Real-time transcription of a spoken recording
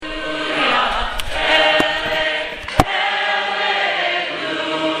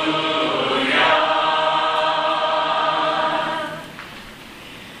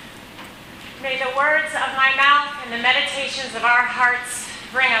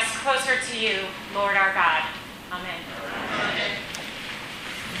you, Lord our God. Amen. Amen.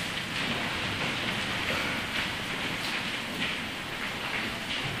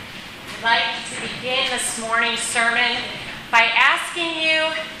 I'd like to begin this morning's sermon by asking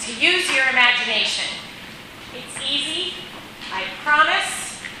you to use your imagination. It's easy, I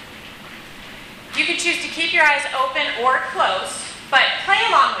promise. You can choose to keep your eyes open or closed, but play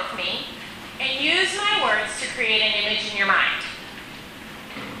along with me and use my words to create an image in your mind.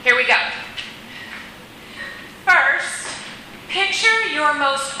 Here we go. First, picture your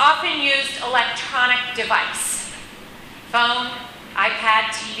most often used electronic device. Phone, iPad,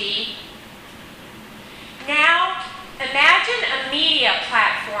 TV. Now, imagine a media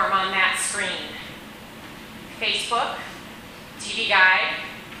platform on that screen. Facebook, TV Guide,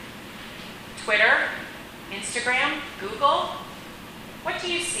 Twitter, Instagram, Google. What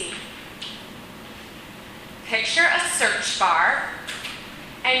do you see? Picture a search bar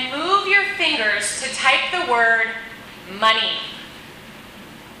and move your fingers to type the word money.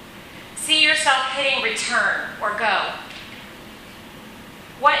 See yourself hitting return or go.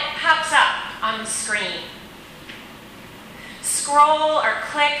 What pops up on the screen? Scroll or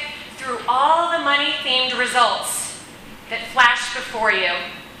click through all the money-themed results that flash before you.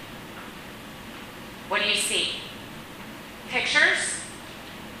 What do you see? Pictures?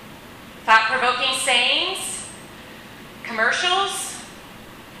 Thought-provoking sayings? Commercials?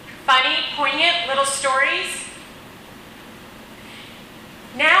 Funny, poignant little stories?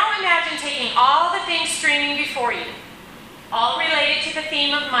 Now imagine taking all the things streaming before you, all related to the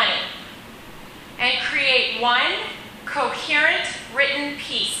theme of money, and create one coherent written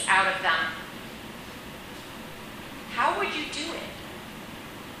piece out of them. How would you do it?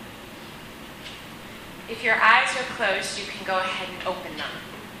 If your eyes are closed, you can go ahead and open them.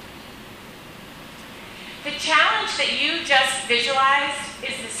 The challenge that you just visualized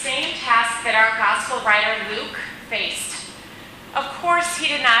is the same task that our gospel writer Luke faced. Of course, he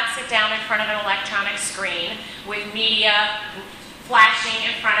did not sit down in front of an electronic screen with media flashing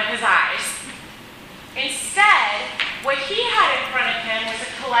in front of his eyes. Instead, what he had in front of him was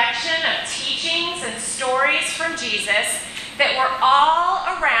a collection of teachings and stories from Jesus that were all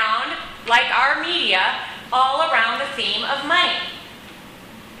around, like our media, all around the theme of money.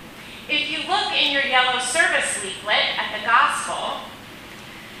 If you look in your yellow service leaflet at the gospel,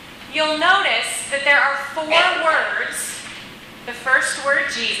 you'll notice that there are 4 words, the first word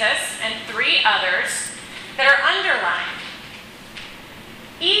Jesus and 3 others, that are underlined.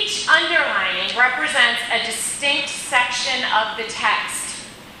 Each underlining represents a distinct section of the text.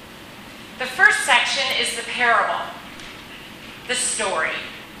 The first section is the parable, the story.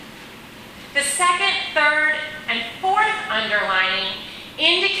 The second, third, and fourth underlining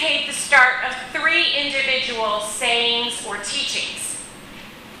indicate the start of 3 individual sayings or teachings.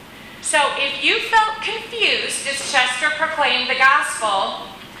 So if you felt confused as Chester proclaimed the gospel,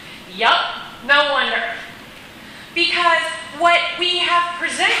 yup, no wonder. Because what we have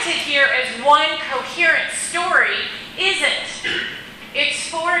presented here as one coherent story isn't. It's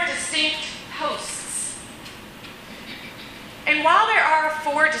 4 distinct posts. And while there are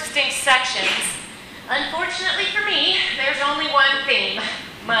 4 distinct sections, unfortunately for me, there's only one theme: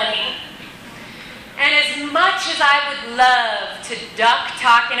 money. And as much as I would love to duck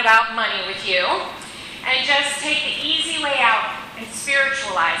talking about money with you and just take the easy way out and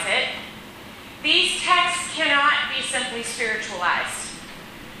spiritualize it, these texts cannot be simply spiritualized.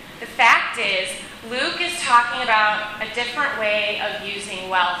 The fact is, Luke is talking about a different way of using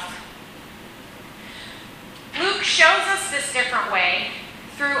wealth. Luke shows us this different way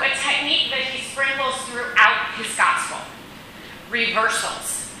through a technique that he sprinkles throughout his gospel: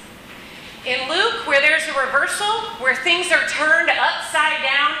 reversals. In Luke, where there's a reversal, where things are turned upside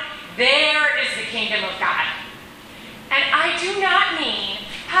down, there is the kingdom of God. And I do not mean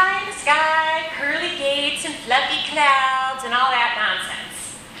pie in the sky, pearly gates, and fluffy clouds, and all that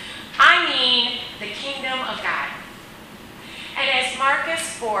nonsense. I mean the kingdom of God. And as Marcus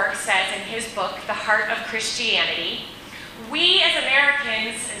Borg says in his book, The Heart of Christianity, we as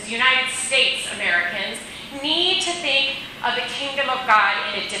Americans, as United States Americans, need to think of the kingdom of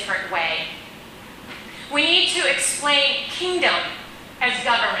God in a different way. We need to explain kingdom as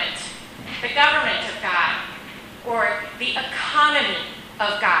government, the government of God, or the economy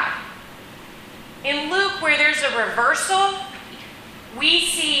of God. In Luke, where there's a reversal, we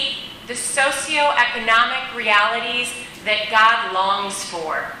see the socioeconomic realities that God longs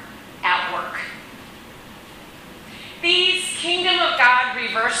for at work. These kingdom of God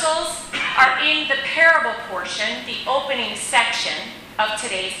reversals are in the parable portion, the opening section of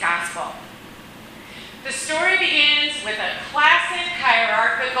today's gospel. The story begins with a classic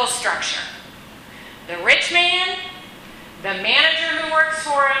hierarchical hierarchical structure. The rich man, the manager who works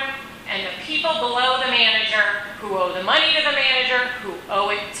for him, and the people below the manager who owe the money to the manager who owe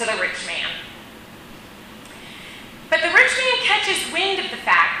it to the rich man. But the rich man catches wind of the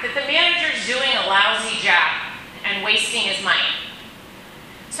fact that the manager's doing a lousy job and wasting his money.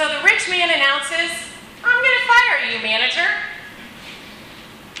 So the rich man announces, "I'm going to fire you, manager."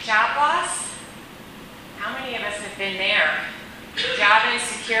 Job loss? How many of us have been there? Job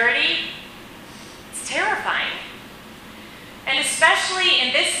insecurity? It's terrifying. And especially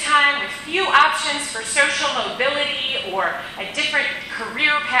in this time with few options for social mobility or a different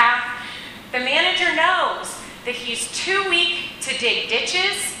career path, the manager knows that he's too weak to dig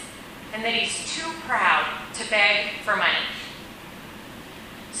ditches and that he's too proud to beg for money.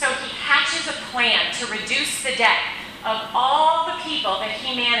 So he hatches a plan to reduce the debt of all the people that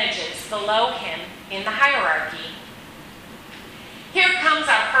he manages below him in the hierarchy. Here comes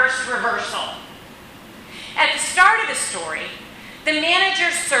our first reversal. At the start of the story, the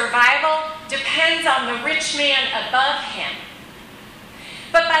manager's survival depends on the rich man above him.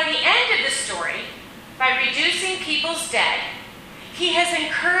 But by the end of the story, by reducing people's debt, he has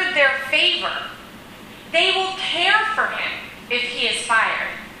incurred their favor. They will care for him if he is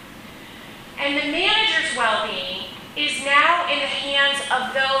fired. And the manager's well-being is now in the hands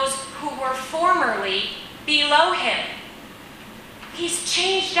of those who were formerly below him. He's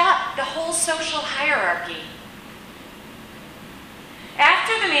changed up the whole social hierarchy.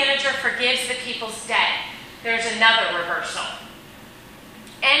 After the manager forgives the people's debt, there's another reversal.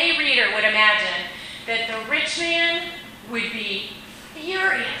 Any reader would imagine that the rich man would be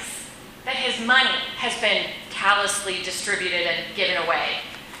furious that his money has been callously distributed and given away.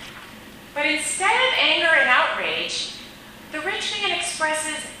 But instead of anger and outrage, the rich man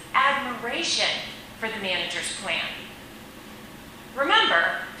expresses admiration for the manager's plan.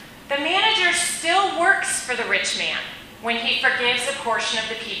 Remember, the manager still works for the rich man when he forgives a portion of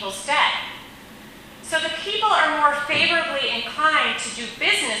the people's debt. So the people are more favorably inclined to do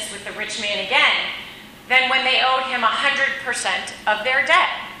business with the rich man again than when they owed him 100% of their debt.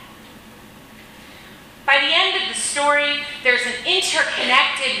 By the end of the story, there's an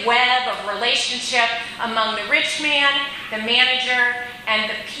interconnected web of relationship among the rich man, the manager, and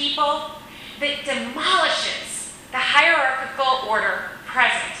the people that demolishes the hierarchical order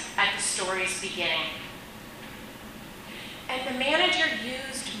present at the story's beginning. And the manager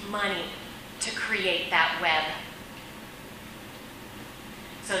used money to create that web.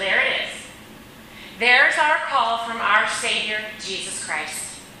 So there it is. There's our call from our Savior, Jesus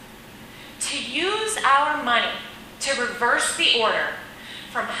Christ. To use our money to reverse the order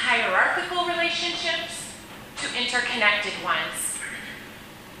from hierarchical relationships to interconnected ones.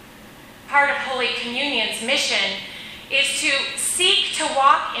 Part of Holy Communion's mission is to seek to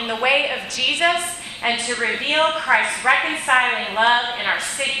walk in the way of Jesus and to reveal Christ's reconciling love in our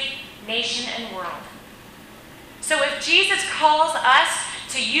city, nation, and world. So if Jesus calls us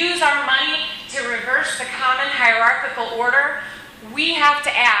to use our money to reverse the common hierarchical order, we have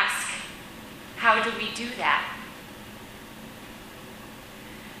to ask, how do we do that?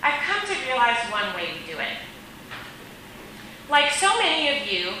 I've come to realize one way we do it. Like so many of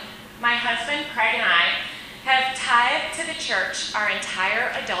you, my husband Craig and I have tithed to the church our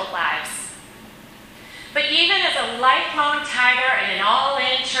entire adult lives. But even as a lifelong tither and an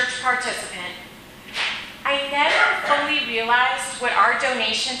all-in church participant, I never fully realized what our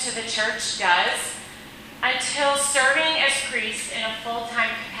donation to the church does until serving as priest in a full-time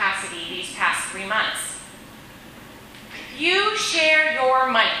capacity these past 3 months. You share your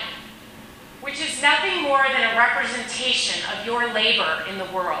money, which is nothing more than a representation of your labor in the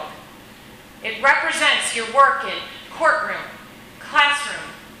world. It represents your work in courtroom, classroom,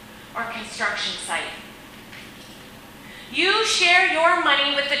 or construction site. You share your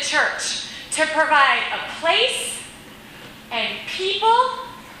money with the church to provide a place and people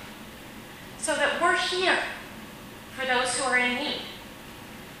so that we're here for those who are in need.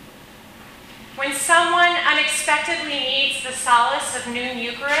 When someone unexpectedly needs the solace of noon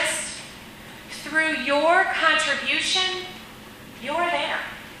Eucharist, through your contribution, you're there.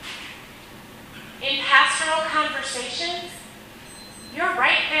 In pastoral conversations, you're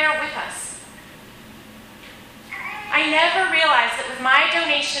right there with us. I never realized that with my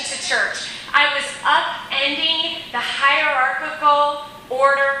donation to church, I was upending the hierarchical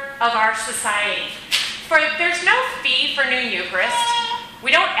order of our society. For there's no fee for noon Eucharist.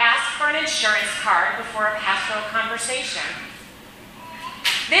 We don't ask for an insurance card before a pastoral conversation.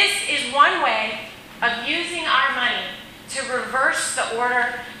 This is one way of using our money to reverse the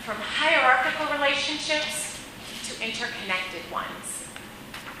order from hierarchical relationships to interconnected ones.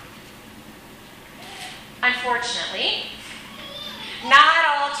 Unfortunately, not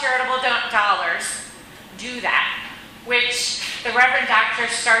all charitable dollars do that, which the Reverend Dr.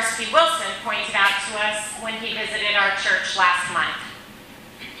 Starsky Wilson pointed out to us when he visited our church last month.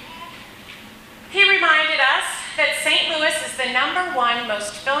 He reminded us that St. Louis is the #1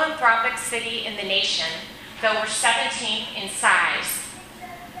 most philanthropic city in the nation, though we're 17th in size.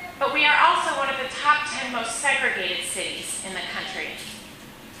 But we are also one of the top 10 most segregated cities in the country.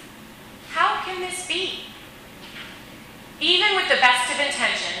 How can this be? Even with the best of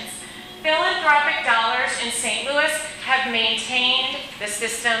intentions, philanthropic dollars in St. Louis have maintained the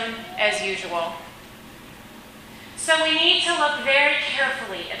system as usual. So we need to look very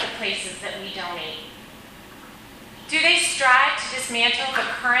carefully at the places that we donate. Do they strive to dismantle the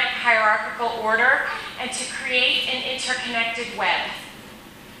current hierarchical order and to create an interconnected web?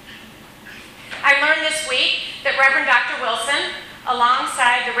 I learned this week that Reverend Dr. Wilson,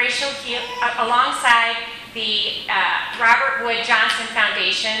 alongside the Robert Wood Johnson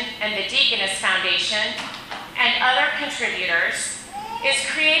Foundation and the Deaconess Foundation and other contributors, is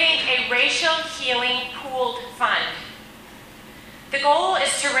creating a racial healing pooled fund. The goal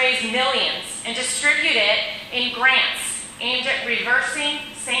is to raise millions and distribute it in grants aimed at reversing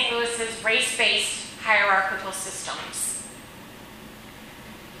St. Louis's race-based hierarchical systems.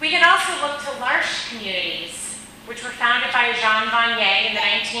 We can also look to L'Arche communities, which were founded by Jean Vanier in the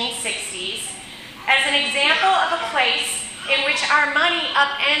 1960s, as an example of a place in which our money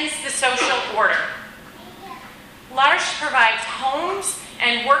upends the social order. L'Arche provides homes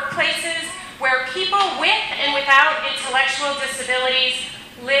and workplaces where people with and without intellectual disabilities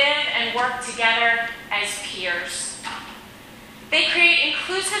live and work together as peers. They create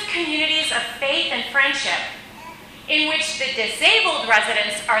inclusive communities of faith and friendship in which the disabled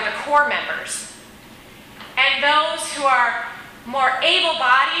residents are the core members, and those who are more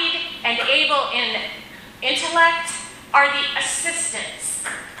able-bodied and able in intellect are the assistants.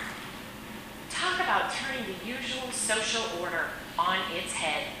 Talk about turning the usual social order on its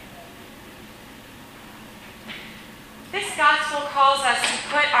head. This gospel calls us to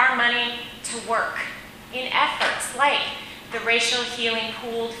put our money to work in efforts like the Racial Healing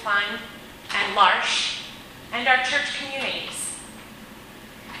Pooled Fund and L'Arche and our church communities,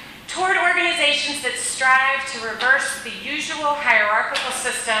 toward organizations that strive to reverse the usual hierarchical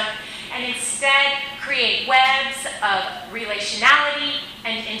system and instead create webs of relationality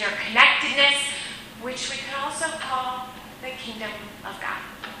and interconnectedness, which we could also call the kingdom of God.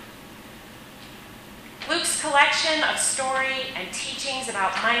 Luke's collection of story and teachings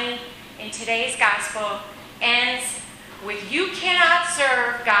about money in today's gospel ends with, "You cannot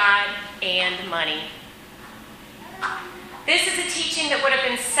serve God and money." This is a teaching that would have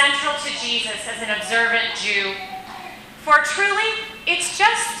been central to Jesus as an observant Jew. For truly, it's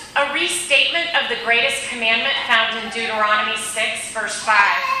just a restatement of the greatest commandment found in Deuteronomy 6, verse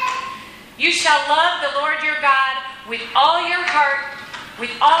 5. "You shall love the Lord your God with all your heart,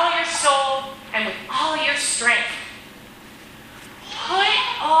 with all your soul, and with all your strength." Put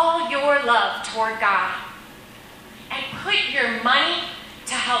all your love toward God and put your money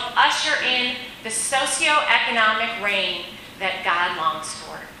to help usher in the socioeconomic reign that God longs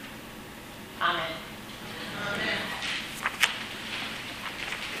for. Amen. Amen.